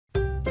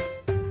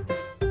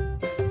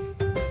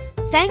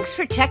Thanks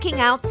for checking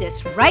out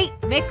this Right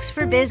Mix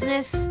for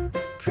Business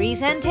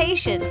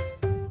presentation.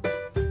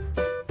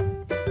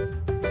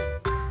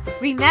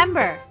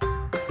 Remember,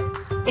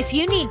 if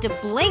you need to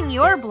bling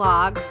your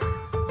blog,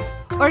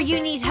 or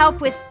you need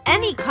help with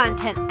any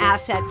content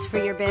assets for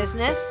your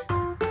business,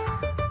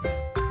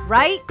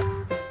 Right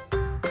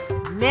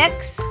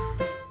Mix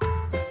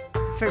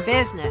for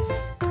Business.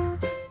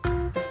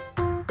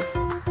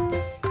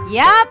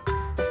 Yep.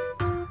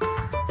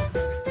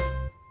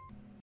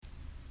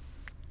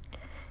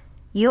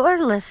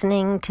 You're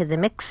listening to the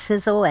Mix,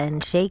 Sizzle,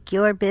 and Shake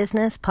Your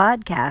Business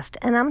podcast,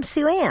 and I'm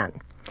Sue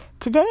Ann.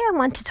 Today I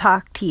want to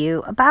talk to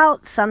you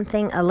about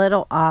something a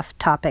little off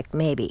topic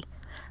maybe,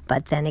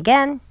 but then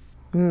again,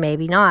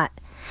 maybe not.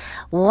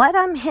 What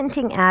I'm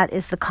hinting at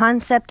is the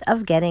concept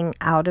of getting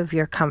out of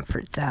your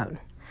comfort zone.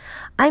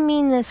 I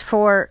mean this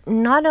for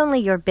not only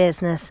your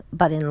business,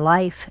 but in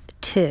life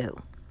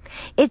too.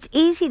 It's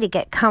easy to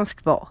get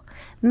comfortable,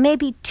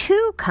 maybe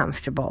too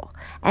comfortable,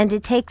 and to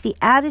take the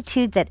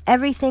attitude that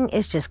everything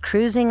is just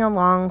cruising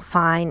along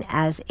fine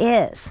as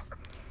is.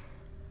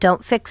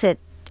 Don't fix it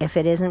if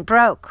it isn't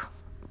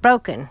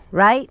broken,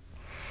 right?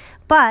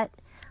 But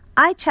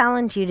I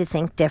challenge you to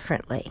think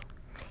differently.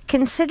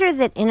 Consider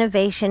that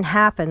innovation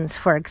happens,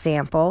 for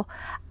example,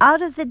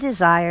 out of the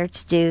desire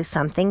to do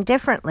something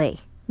differently,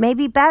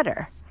 maybe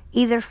better,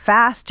 either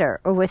faster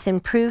or with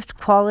improved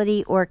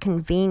quality or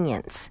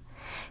convenience.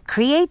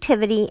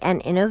 Creativity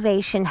and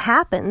innovation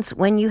happens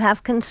when you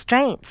have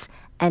constraints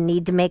and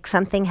need to make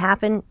something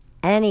happen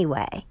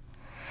anyway.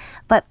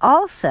 But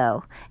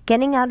also,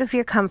 getting out of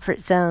your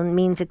comfort zone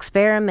means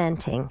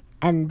experimenting,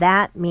 and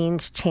that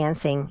means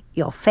chancing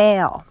you'll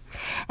fail.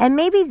 And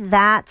maybe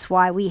that's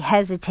why we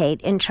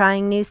hesitate in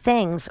trying new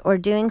things or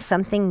doing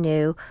something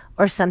new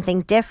or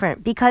something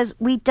different, because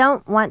we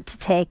don't want to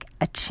take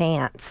a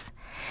chance.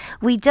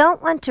 We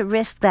don't want to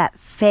risk that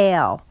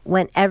fail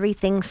when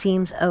everything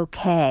seems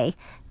okay,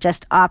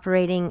 just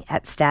operating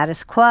at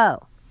status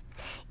quo.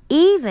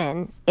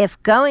 Even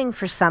if going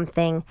for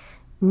something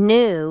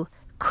new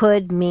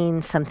could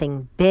mean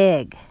something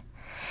big.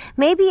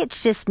 Maybe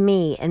it's just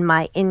me and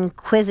my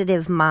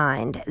inquisitive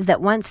mind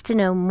that wants to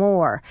know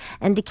more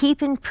and to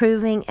keep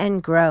improving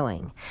and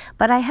growing.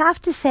 But I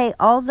have to say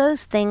all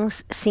those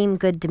things seem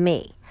good to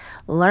me.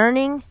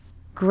 Learning,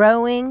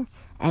 growing,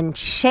 and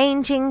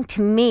changing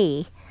to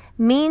me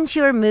means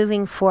you're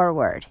moving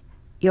forward.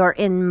 You're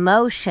in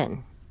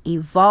motion,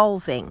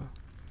 evolving.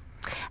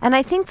 And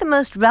I think the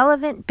most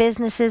relevant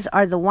businesses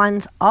are the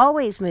ones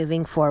always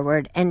moving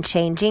forward and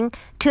changing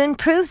to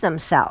improve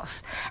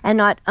themselves and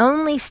not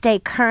only stay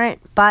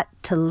current, but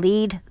to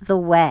lead the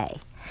way.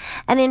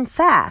 And in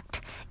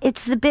fact,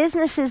 it's the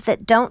businesses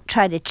that don't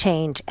try to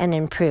change and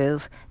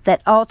improve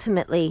that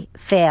ultimately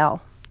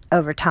fail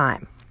over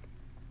time.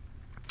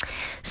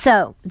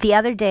 So, the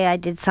other day I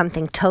did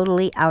something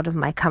totally out of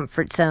my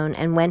comfort zone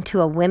and went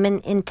to a Women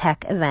in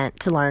Tech event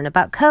to learn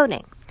about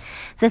coding.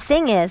 The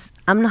thing is,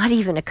 I'm not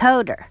even a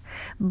coder,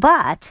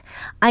 but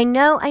I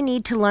know I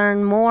need to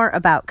learn more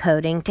about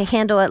coding to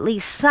handle at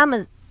least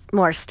some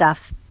more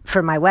stuff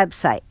for my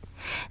website.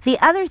 The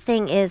other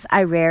thing is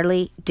I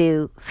rarely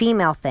do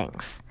female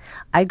things.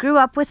 I grew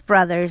up with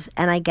brothers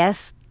and I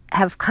guess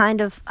have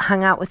kind of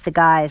hung out with the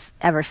guys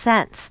ever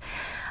since.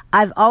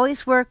 I've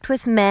always worked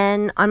with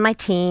men on my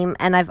team,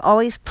 and I've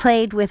always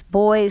played with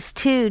boys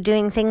too,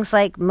 doing things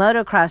like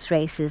motocross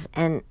races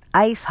and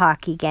ice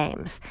hockey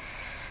games.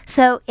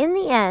 So in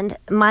the end,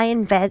 my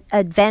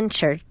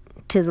adventure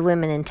to the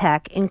Women in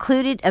Tech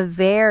included a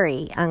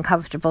very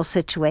uncomfortable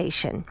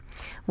situation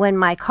when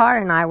my car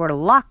and I were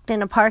locked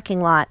in a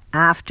parking lot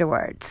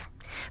afterwards.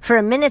 For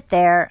a minute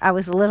there, I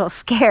was a little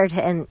scared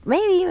and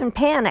maybe even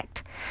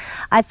panicked.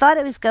 I thought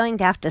I was going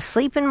to have to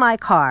sleep in my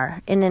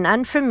car in an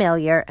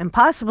unfamiliar and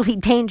possibly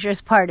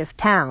dangerous part of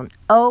town.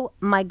 Oh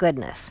my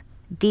goodness.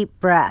 Deep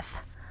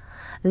breath.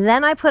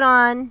 Then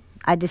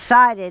I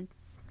decided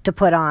to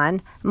put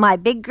on my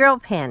big girl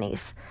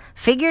panties,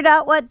 figured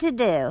out what to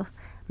do,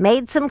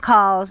 made some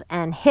calls,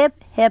 and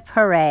hip, hip,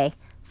 hooray,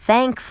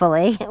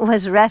 thankfully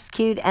was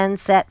rescued and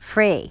set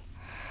free.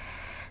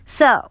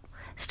 So,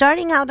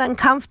 starting out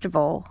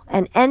uncomfortable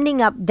and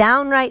ending up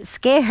downright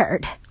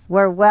scared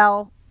were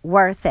well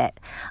worth it.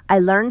 I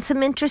learned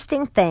some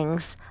interesting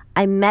things,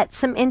 I met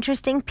some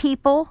interesting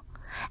people,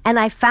 and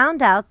I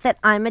found out that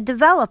I'm a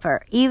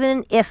developer,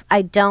 even if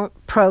I don't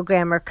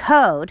program or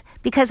code,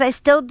 because I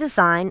still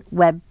design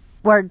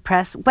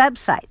WordPress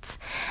websites.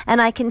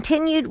 And I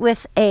continued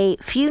with a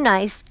few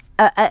nice,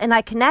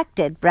 I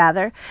connected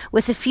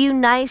with a few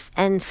nice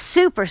and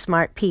super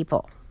smart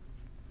people.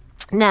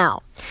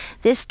 Now,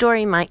 this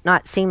story might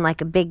not seem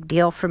like a big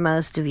deal for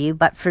most of you,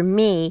 but for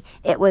me,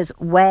 it was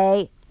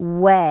way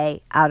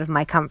out of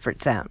my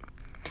comfort zone.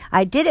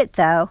 I did it,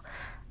 though,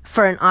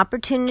 for an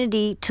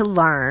opportunity to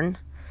learn,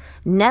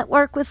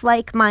 network with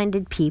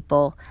like-minded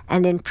people,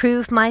 and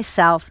improve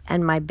myself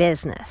and my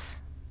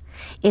business.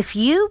 If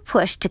you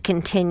push to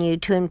continue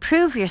to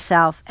improve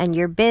yourself and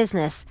your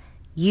business,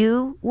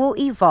 you will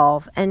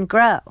evolve and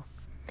grow.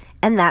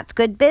 And that's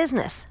good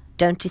business,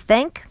 don't you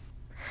think?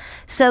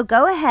 So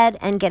go ahead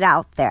and get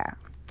out there.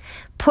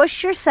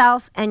 Push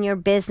yourself and your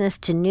business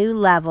to new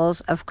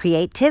levels of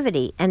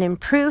creativity and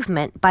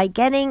improvement by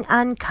getting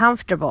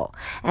uncomfortable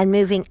and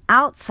moving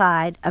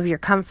outside of your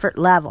comfort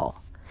level.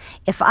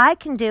 If I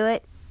can do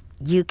it,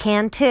 you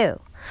can too.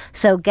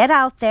 So get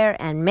out there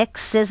and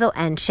mix, sizzle,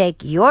 and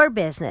shake your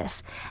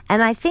business.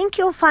 And I think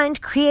you'll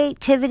find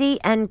creativity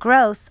and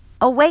growth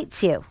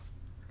awaits you.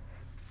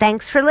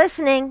 Thanks for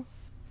listening.